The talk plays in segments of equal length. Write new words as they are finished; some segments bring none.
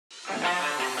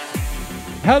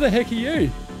How the heck are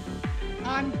you?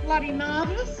 I'm bloody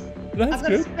marvellous. That's I've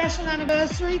got good. a special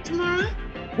anniversary tomorrow.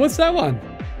 What's that one?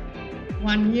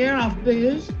 1 year off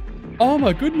booze. Oh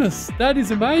my goodness, that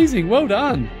is amazing. Well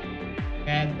done.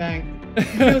 Yeah, thanks. It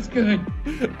feels good.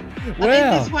 Wow. I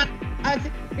think this one,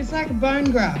 it's like a bone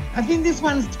graft. I think this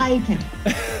one's taken.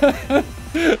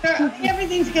 So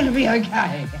everything's going to be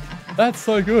okay. That's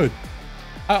so good.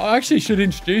 I actually should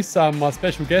introduce my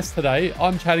special guest today.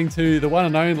 I'm chatting to the one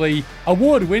and only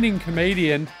award-winning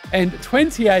comedian and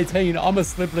 2018 I'm a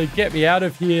Celebrity Get Me Out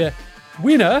of Here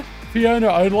winner, Fiona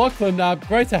O'Loughlin.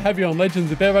 Great to have you on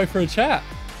Legends of Bevo for a chat.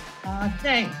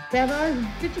 Thanks, Bevo.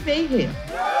 Good to be here.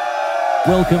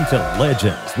 Welcome to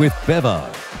Legends with Bevo.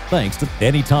 Thanks to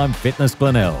Anytime Fitness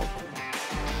Glenelg.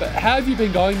 But how have you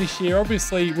been going this year?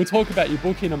 Obviously, we'll talk about your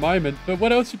book in a moment, but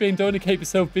what else have you been doing to keep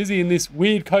yourself busy in this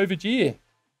weird COVID year?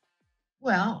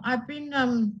 Well, I've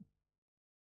been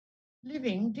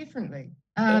living differently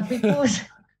because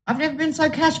I've never been so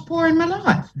cash poor in my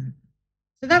life.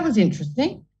 So that was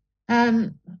interesting.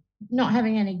 Not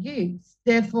having any gigs,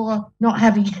 therefore not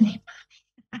having any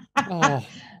money. Oh.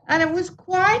 And it was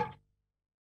quite,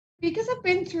 because I've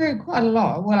been through quite a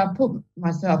lot. Well, I put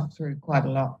myself through quite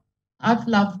a lot. I've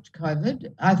loved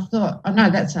COVID. I thought, I know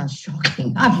that sounds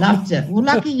shocking. I've loved it. Well,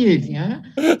 lucky you, Fiona.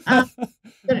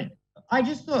 But I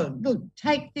just thought, look,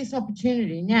 take this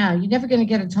opportunity now. You're never going to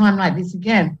get a time like this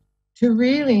again to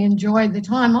really enjoy the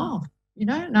time off, you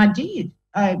know, and I did.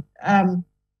 I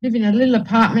live in a little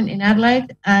apartment in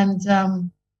Adelaide and,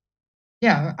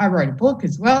 I wrote a book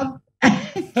as well.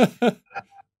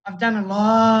 I've done a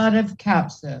lot of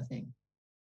couch surfing.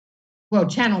 Well,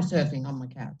 channel surfing on my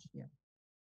couch, yeah.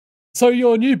 So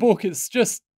your new book, it's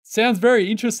just sounds very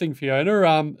interesting,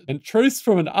 Fiona, and Truths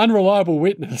from an Unreliable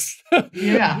Witness.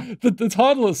 Yeah. The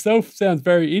title itself sounds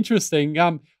very interesting.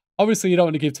 Obviously you don't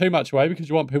want to give too much away because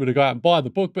you want people to go out and buy the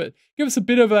book, but give us a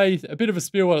bit of a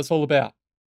spiel what it's all about.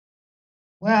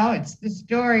 Well, it's the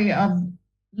story of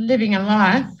living a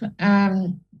life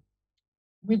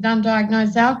with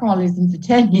undiagnosed alcoholism for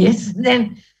 10 years, and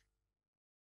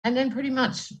then pretty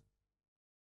much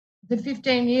the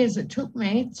 15 years it took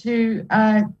me to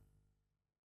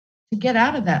get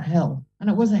out of that hell. And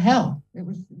it was a hell. It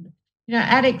was,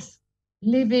 addicts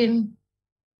live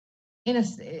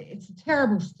it's a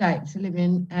terrible state to live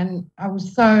in. And I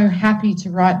was so happy to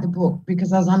write the book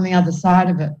because I was on the other side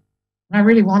of it. And I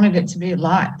really wanted it to be a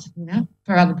light,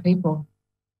 for other people.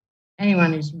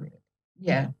 Anyone who's,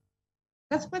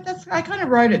 I kind of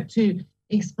wrote it to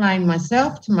explain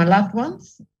myself to my loved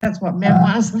ones. That's what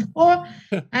memoirs are for.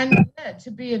 And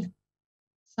to be of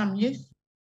some use.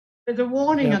 There's a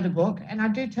warning on the book, and I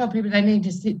do tell people they need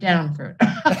to sit down for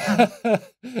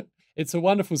it. It's a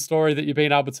wonderful story that you've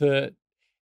been able to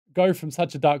go from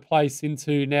such a dark place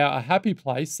into now a happy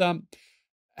place.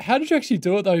 How did you actually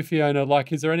do it though, Fiona?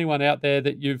 Like, is there anyone out there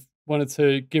that you've wanted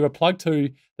to give a plug to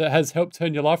that has helped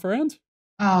turn your life around?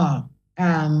 My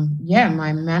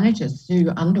manager,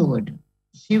 Sue Underwood.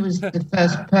 She was the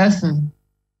first person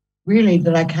really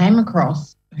that I came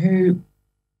across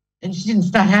and she didn't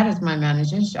start out as my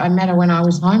manager. I met her when I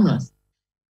was homeless.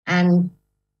 And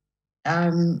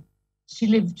she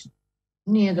lived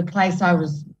near the place I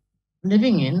was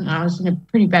living in. I was in a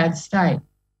pretty bad state.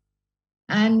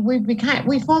 And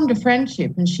we formed a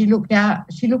friendship, and she looked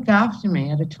after me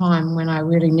at a time when I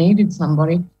really needed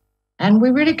somebody. And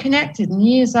we really connected, and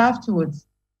years afterwards,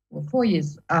 4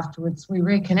 years afterwards, we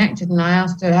reconnected, and I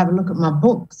asked her to have a look at my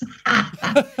books.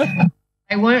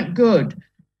 They weren't good.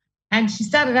 And she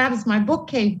started out as my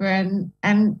bookkeeper,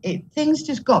 and things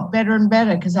just got better and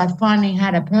better because I finally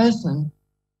had a person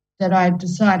that I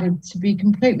decided to be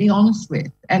completely honest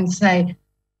with and say,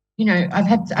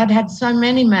 I'd had so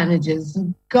many managers,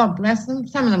 and God bless them.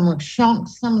 Some of them were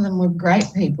shonks, some of them were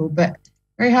great people, but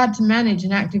very hard to manage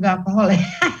an active alcoholic.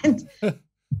 And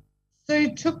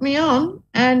Sue took me on,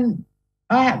 and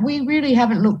we really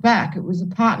haven't looked back. It was a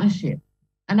partnership.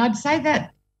 And I'd say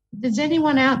that if there's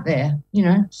anyone out there,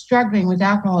 struggling with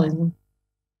alcoholism,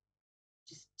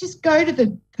 just go to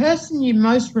the person you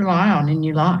most rely on in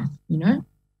your life,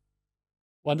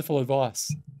 Wonderful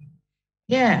advice.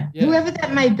 Yeah, whoever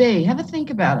that may be, have a think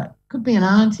about it. Could be an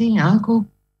auntie, uncle,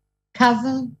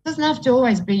 cousin. Doesn't have to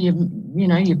always be your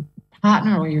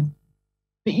partner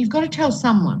but you've got to tell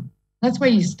someone. That's where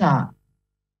you start.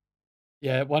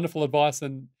 Yeah, wonderful advice,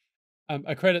 and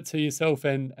a credit to yourself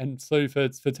and Sue for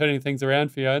turning things around,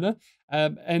 Fiona.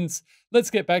 And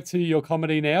let's get back to your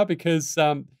comedy now, because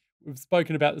we've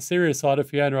spoken about the serious side of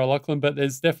Fiona O'Loughlin, but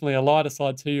there's definitely a lighter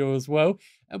side to you as well.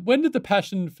 When did the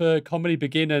passion for comedy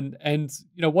begin, and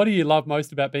what do you love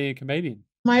most about being a comedian?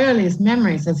 my earliest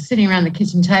memories of sitting around the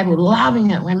kitchen table,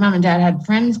 loving it when Mum and Dad had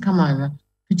friends come over,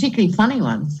 particularly funny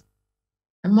ones.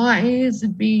 And my ears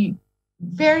would be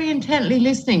very intently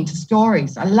listening to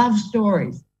stories. I love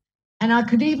stories. And I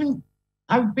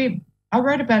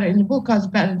wrote about it in the book. I was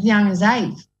about as young as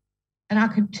 8. And I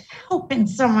could tell when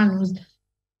someone was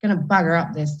going to bugger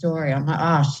up their story. I'm like,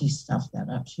 oh, she stuffed that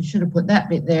up. She should have put that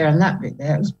bit there and that bit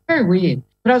there. It was very weird.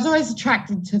 But I was always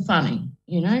attracted to funny,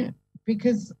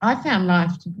 because I found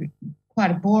life to be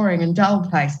quite a boring and dull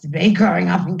place to be growing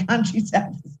up in country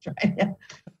South Australia.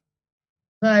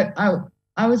 So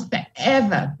I was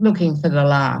forever looking for the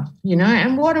laugh,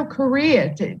 and what a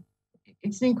career.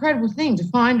 It's an incredible thing to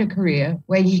find a career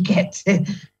where you get to,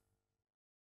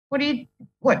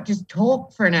 just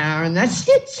talk for an hour and that's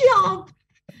your job.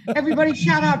 Everybody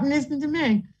shut up and listen to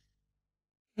me.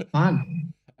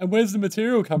 Fun. And where's the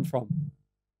material come from?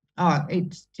 Oh,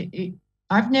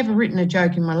 I've never written a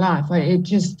joke in my life.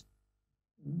 The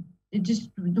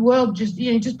world just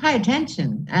pay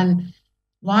attention, and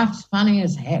life's funny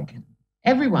as heck.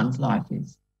 Everyone's life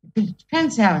is. It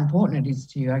depends how important it is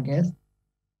to you, I guess.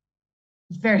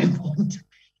 It's very important.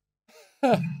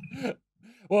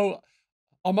 Well,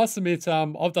 I must admit,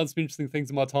 I've done some interesting things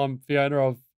in my time,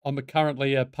 Fiona. I'm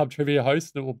currently a pub trivia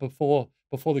host, before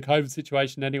the COVID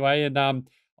situation anyway, and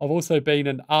I've also been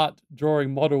an art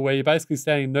drawing model where you're basically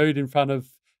standing nude in front of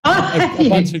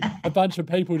a bunch of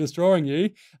people just drawing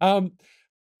you.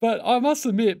 But I must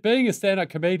admit, being a stand-up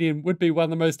comedian would be one of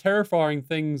the most terrifying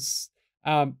things.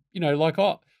 I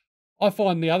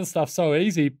find the other stuff so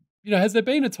easy. Has there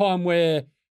been a time where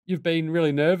you've been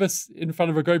really nervous in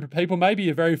front of a group of people? Maybe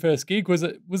your very first gig, was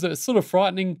it sort of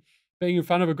frightening being in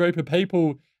front of a group of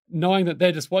people, knowing that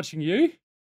they're just watching you?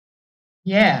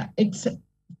 Yeah, it's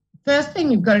first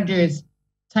thing you've got to do is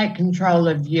take control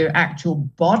of your actual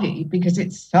body, because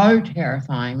it's so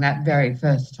terrifying that very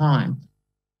first time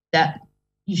that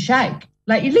you shake.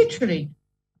 Like you literally,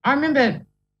 I remember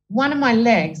one of my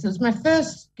legs, it was my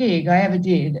first gig I ever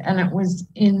did, and it was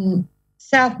in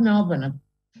South Melbourne.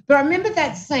 But I remember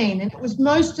that scene, and it was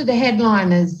most of the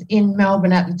headliners in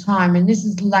Melbourne at the time, and this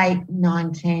is late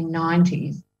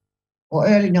 1990s or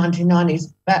early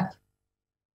 1990s. But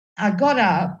I got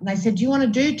up and they said, do you want to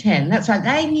do 10? That's right.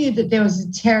 They knew that there was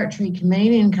a territory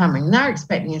comedian coming, and they were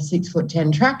expecting a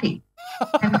 6'10" truckie.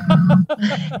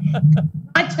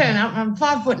 I turn up, I'm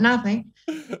 5 foot nothing.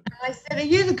 And they said, are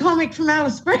you the comic from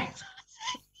Alice Springs?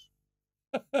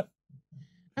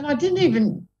 And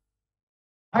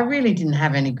I really didn't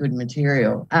have any good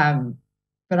material.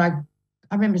 But I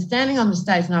remember standing on the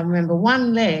stage, and I remember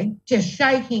one leg just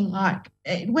shaking, like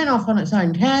it went off on its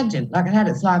own tangent, like it had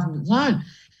its life of its own.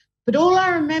 But all I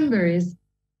remember is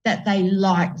that they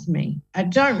liked me. I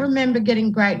don't remember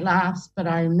getting great laughs, but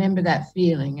I remember that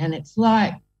feeling. And it's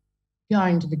like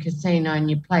going to the casino and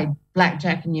you play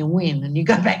blackjack and you win, and you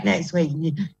go back next week and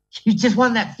you just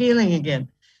want that feeling again.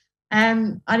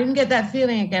 And I didn't get that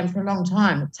feeling again for a long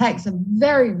time. It takes a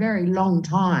very, very long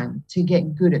time to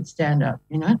get good at stand-up,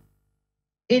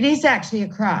 It is actually a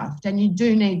craft, and you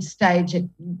do need stage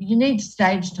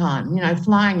time,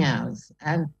 flying hours.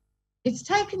 And it's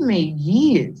taken me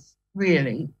years,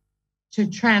 really, to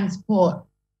transport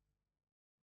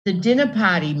the dinner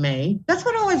party me. That's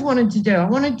what I always wanted to do.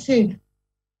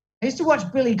 I used to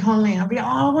watch Billy Connolly, and I'd be like,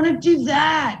 I want to do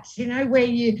that, where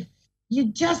you're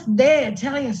just there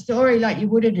telling a story like you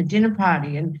would at a dinner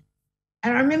party. And I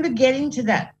remember getting to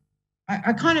that.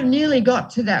 I kind of nearly got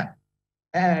to that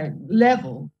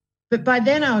level, but by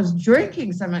then I was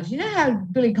drinking so much. You know how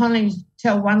Billy Connolly used to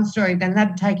tell one story, then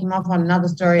that'd take him off on another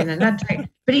story, and then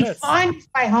but he'd find his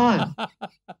way home.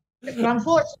 But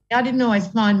unfortunately, I didn't always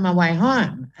find my way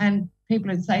home. And people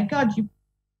would say, God, you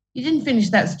didn't finish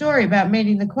that story about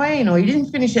meeting the Queen, or you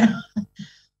didn't finish it.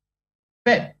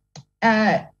 But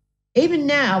even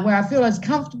now, where I feel as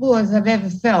comfortable as I've ever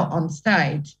felt on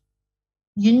stage,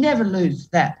 you never lose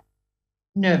that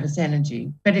nervous energy,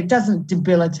 but it doesn't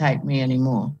debilitate me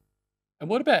anymore. And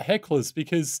what about hecklers?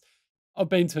 Because I've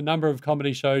been to a number of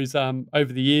comedy shows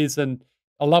over the years, and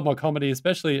I love my comedy,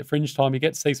 especially at Fringe Time. You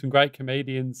get to see some great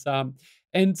comedians.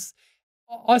 And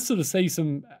I sort of see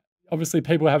obviously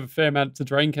people have a fair amount to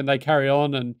drink and they carry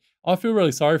on, and I feel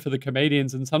really sorry for the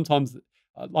comedians, and sometimes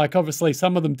obviously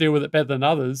some of them deal with it better than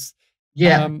others.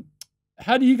 Yeah.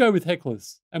 How do you go with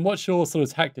hecklers, and what's your sort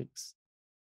of tactics?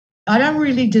 I don't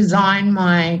really design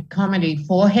my comedy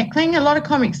for heckling. A lot of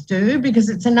comics do, because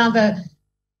it's another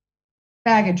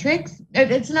bag of tricks.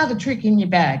 It's another trick in your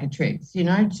bag of tricks,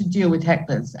 to deal with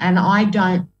hecklers. And I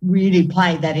don't really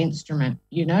play that instrument,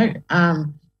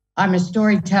 I'm a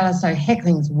storyteller, so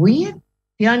heckling's weird.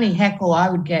 The only heckle I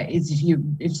would get is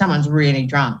if someone's really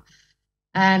drunk.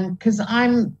 And because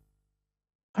I'm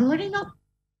really not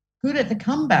good at the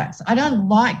comebacks. I don't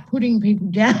like putting people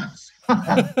down.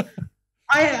 I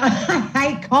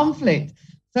hate conflict.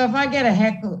 So if I get a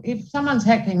heckle, if someone's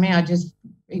heckling me, I just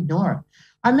ignore it.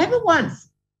 I remember once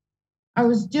I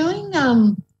was doing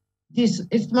this,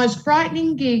 it's the most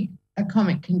frightening gig a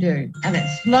comic can do. And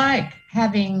it's like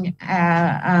having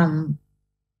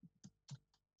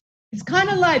it's kind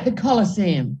of like the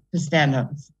Coliseum for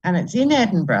stand-ups. And it's in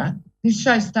Edinburgh. This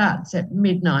show starts at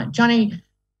midnight. Johnny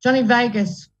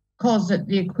Vegas calls it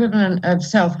the equivalent of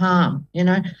self-harm, you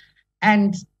know.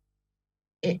 And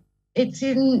it's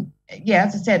in, yeah,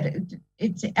 as I said,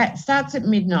 it starts at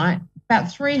midnight. About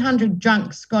 300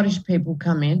 drunk Scottish people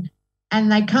come in,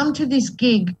 and they come to this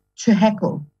gig to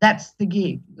heckle. That's the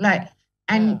gig.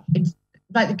 It's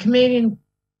like the comedian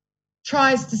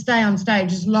tries to stay on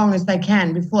stage as long as they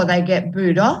can before they get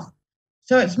booed off.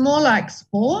 So it's more like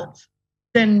sport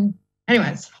than,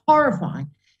 anyway, it's horrifying.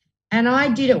 And I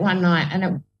did it one night,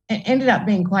 and it ended up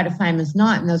being quite a famous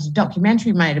night, and there was a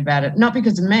documentary made about it, not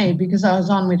because of me, because I was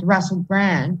on with Russell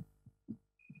Brand.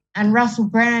 And Russell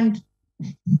Brand,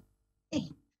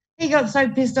 he got so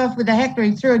pissed off with the heckler,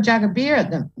 he threw a jug of beer at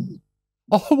them.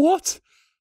 Oh, what?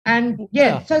 And,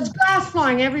 yeah, so it's glass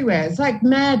flying everywhere. It's like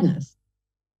madness.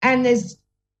 And there's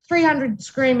 300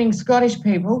 screaming Scottish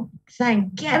people saying,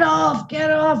 get off,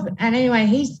 get off. And anyway,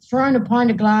 he's thrown a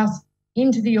pint of glass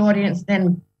into the audience,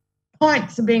 then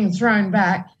pints are being thrown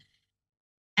back.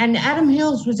 And Adam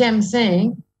Hills was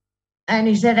emceeing, and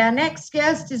he said, our next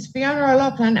guest is Fiona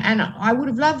O'Loughlin, and I would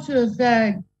have loved to have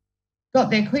got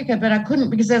there quicker, but I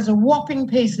couldn't because there's a whopping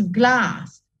piece of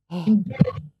glass embedded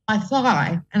in my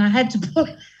thigh, and I had to pull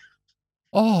it.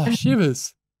 Oh,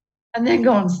 shivers. And then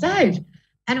go on stage.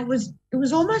 And it was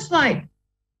almost like,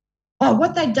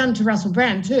 what they'd done to Russell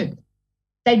Brand too.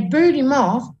 They'd booed him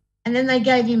off, and then they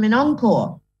gave him an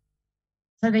encore.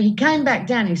 So that he came back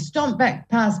down, he stomped back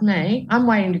past me. I'm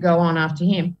waiting to go on after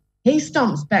him. He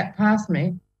stomps back past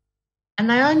me, and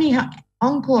they only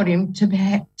encored him to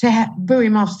boo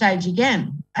him off stage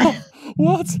again.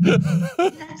 What?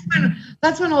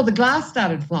 That's when all the glass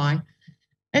started flying.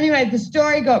 Anyway, the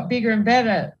story got bigger and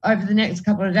better over the next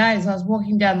couple of days. I was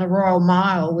walking down the Royal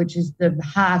Mile, which is the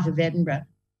heart of Edinburgh,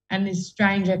 and this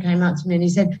stranger came up to me and he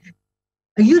said,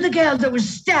 are you the girl that was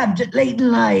stabbed at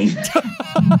Leighton Lane? I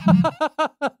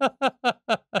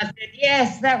said,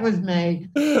 yes, that was me.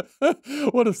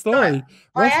 What a story.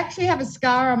 I actually have a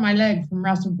scar on my leg from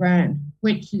Russell Brand,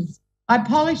 which is, I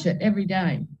polish it every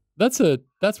day. That's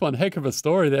one heck of a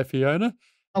story there, Fiona.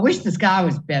 I wish the scar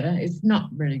was better. It's not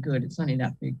really good. It's only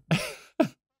that big. And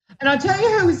I'll tell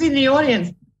you who was in the audience.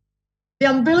 The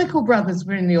Umbilical Brothers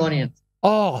were in the audience.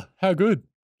 Oh, how good.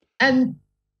 And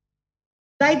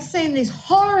they'd seen this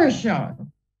horror show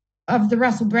of the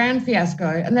Russell Brand fiasco,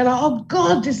 and they're like, oh,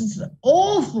 God, this is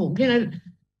awful. You know,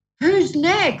 who's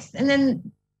next? And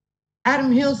then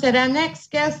Adam Hill said, our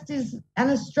next guest is an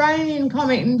Australian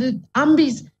comic, and the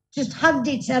Umbies just hugged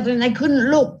each other and they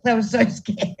couldn't look. They were so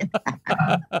scared.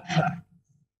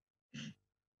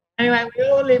 Anyway, we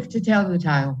all live to tell the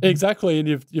tale. Exactly, and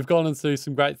you've gone into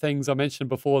some great things. I mentioned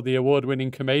before the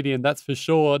award-winning comedian, that's for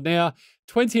sure. Now,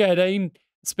 2018,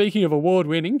 speaking of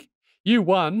award-winning, you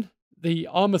won the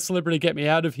I'm a Celebrity, Get Me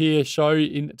Out of Here show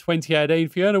in 2018.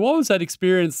 Fiona, what was that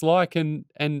experience like and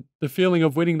the feeling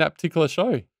of winning that particular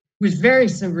show? It was very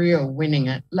surreal winning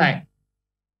it. Like,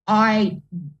 I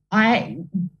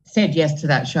said yes to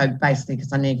that show basically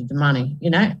because I needed the money, you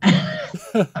know.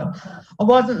 I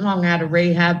wasn't long out of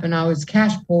rehab and I was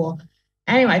cash poor.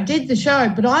 Anyway, I did the show,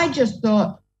 but I just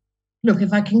thought, look,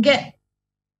 if I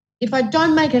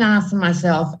don't make an ass of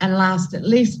myself and last at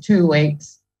least 2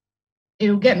 weeks,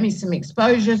 it'll get me some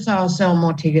exposure, so I'll sell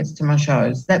more tickets to my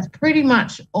shows. That's pretty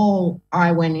much all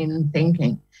I went in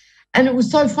thinking. And it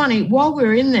was so funny. While we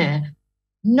were in there,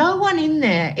 no one in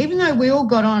there, even though we all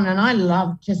got on, and I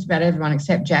loved just about everyone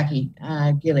except Jackie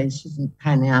Gillies. She's a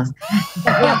pain in the ass.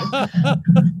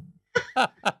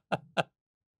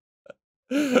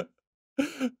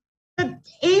 But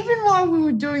even while we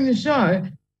were doing the show,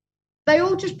 they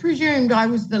all just presumed I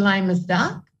was the lamest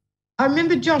duck. I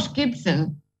remember Josh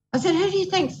Gibson. I said, who do you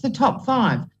think's the top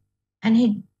 5? And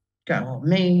he'd go, oh,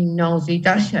 me, Nosy,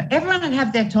 Dasha. Everyone would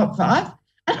have their top 5.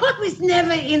 And I was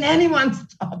never in anyone's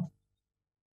top.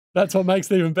 That's what makes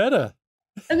it even better.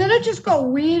 And then it just got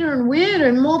weirder and weirder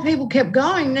and more people kept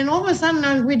going. And then all of a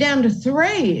sudden we're down to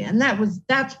 3. And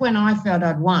that's when I felt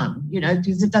I'd won, you know,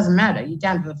 because it doesn't matter. You're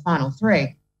down to the final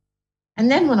 3. And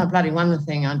then when I bloody won the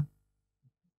thing, I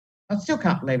still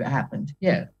can't believe it happened.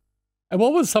 Yeah. And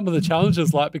what was some of the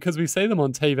challenges like? Because we see them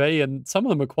on TV and some of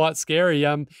them are quite scary.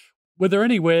 Were there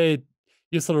anywhere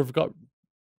you sort of got,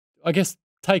 I guess,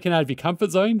 taken out of your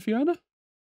comfort zone, Fiona?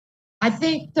 I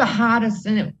think the hardest,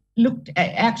 and it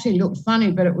actually looked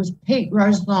funny, but it was Pete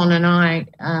Roselawn and I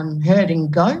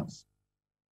herding goats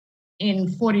in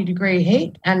 40-degree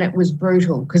heat, and it was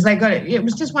brutal because it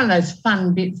was just one of those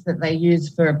fun bits that they use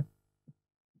for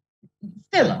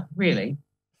filler, really.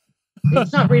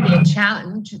 It's not really a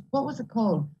challenge. What was it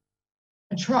called?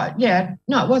 A try? Yeah,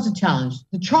 no, it was a challenge.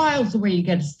 The trials are where you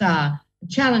get a star. The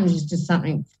challenge is just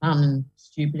something fun and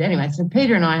stupid. Anyway, so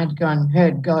Peter and I had to go and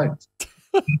herd goats.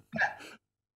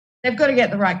 They've got to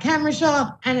get the right camera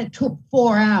shot, and it took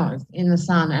 4 hours in the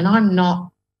sun, and I'm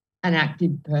not an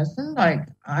active person. I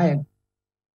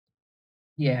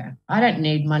don't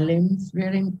need my limbs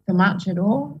really for much at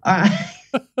all.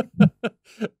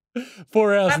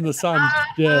 4 hours in the sun.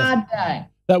 Hard day.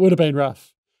 That would have been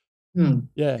rough.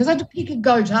 Yeah. Because I had to pick a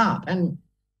goat up, and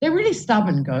they're really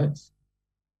stubborn goats.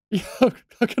 Yeah,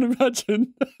 I can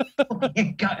imagine.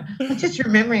 I'm just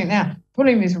remembering it now.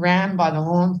 Pulling this ram by the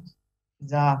horns.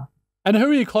 Bizarre. And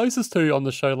who are you closest to on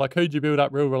the show? Like, who'd you build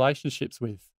up real relationships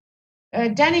with?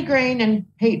 Danny Green and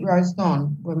Pete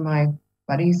Rosethorn were my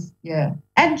buddies, yeah.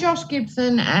 And Josh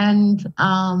Gibson and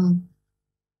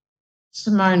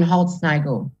Simone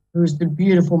Holtznagel, who was the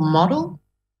beautiful model.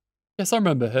 Yes, I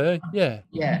remember her, yeah.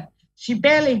 Yeah. She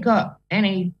barely got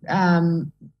any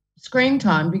screen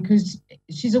time because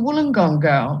she's a Wollongong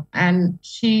girl and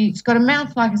she's got a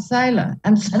mouth like a sailor.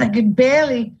 And so they could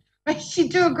barely,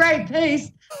 she'd do a great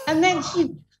piece and then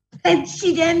she'd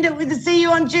end it with a see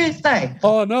you on Tuesday.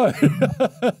 Oh, no.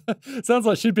 Sounds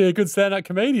like she'd be a good stand-up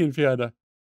comedian, Fiona.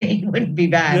 It wouldn't be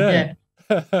bad,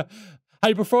 yeah.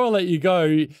 Hey, before I let you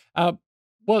go,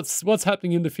 what's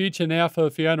happening in the future now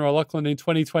for Fiona O'Loughlin in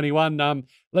 2021?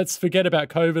 Let's forget about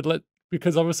COVID,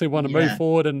 because obviously we want to move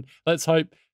forward, and let's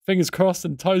hope, fingers crossed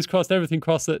and toes crossed, everything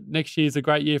crossed, that next year is a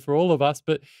great year for all of us.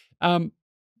 But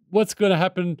what's going to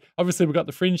happen? Obviously, we've got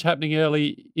the Fringe happening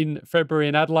early in February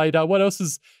in Adelaide. What else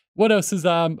is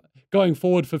going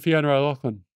forward for Fiona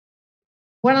O'Loughlin?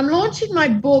 Well, I'm launching my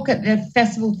book at the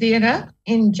Festival Theatre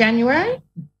in January,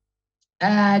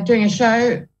 doing a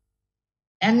show.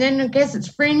 And then I guess it's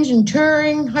Fringe and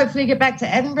touring, hopefully get back to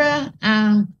Edinburgh.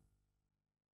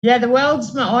 The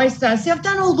world's my oyster. See, I've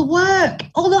done all the work.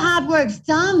 All the hard work's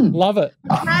done. Love it.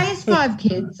 I've raised 5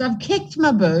 kids. I've kicked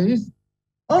my booze.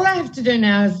 All I have to do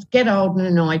now is get old and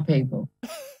annoy people.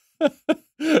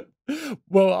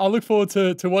 Well, I look forward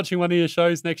to watching one of your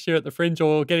shows next year at the Fringe,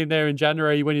 or getting there in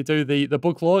January when you do the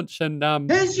book launch. And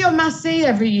who's your must-see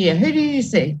every year? Who do you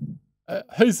see?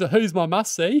 Who's my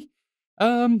must-see?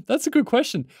 That's a good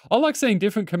question. I like seeing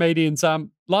different comedians.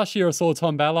 Last year I saw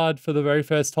Tom Ballard for the very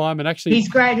first time, and actually he's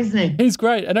great, isn't he? He's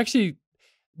great, and actually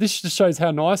this just shows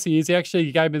how nice he is. He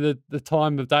actually gave me the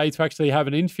time of day to actually have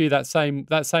an interview that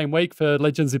same week for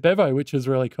Legends of Bevo, which was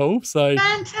really cool. So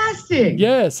fantastic.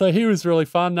 Yeah, so he was really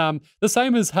fun. The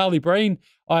same as Harley Breen.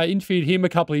 I interviewed him a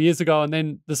couple of years ago, and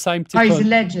then the same. He's a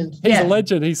legend. He's a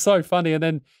legend. He's so funny, and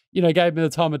then gave me the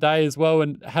time of day as well,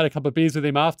 and had a couple of beers with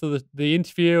him after the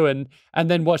interview, and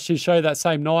then watched his show that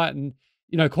same night, and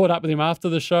caught up with him after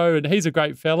the show, and he's a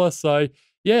great fella. So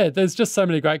yeah, there's just so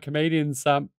many great comedians.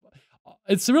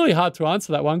 It's really hard to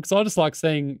answer that one because I just like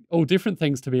seeing all different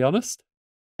things, to be honest.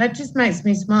 That just makes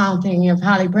me smile thinking of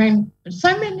Harley Breen.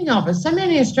 So many of us, so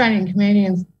many Australian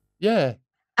comedians, are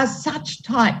such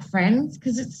tight friends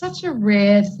because it's such a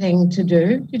rare thing to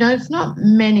do. It's not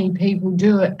many people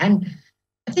do it, and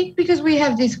I think because we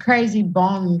have this crazy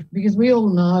bond, because we all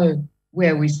know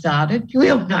where we started. We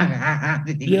all know how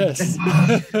it is. Yes.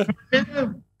 I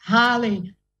remember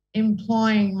Harley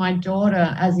employing my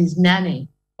daughter as his nanny.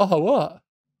 Oh, what?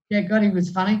 Yeah, God, he was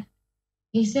funny.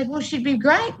 He said, well, she'd be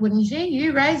great, wouldn't she?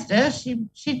 You raised her.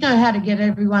 She'd know how to get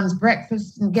everyone's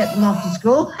breakfast and get them off to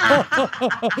school.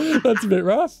 That's a bit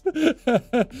rough.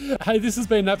 Hey, this has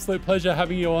been an absolute pleasure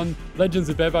having you on Legends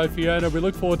of Bevo, Fiona. We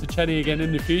look forward to chatting again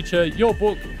in the future. Your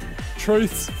book,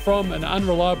 Truths from an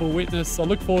Unreliable Witness, I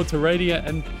look forward to reading it.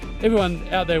 And everyone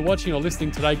out there watching or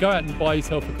listening today, go out and buy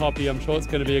yourself a copy. I'm sure it's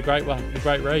going to be a great one, a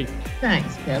great read.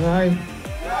 Thanks, Bevo.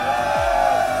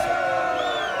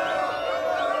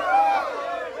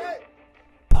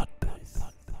 PodBooth.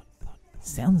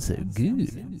 Sounds so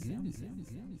good.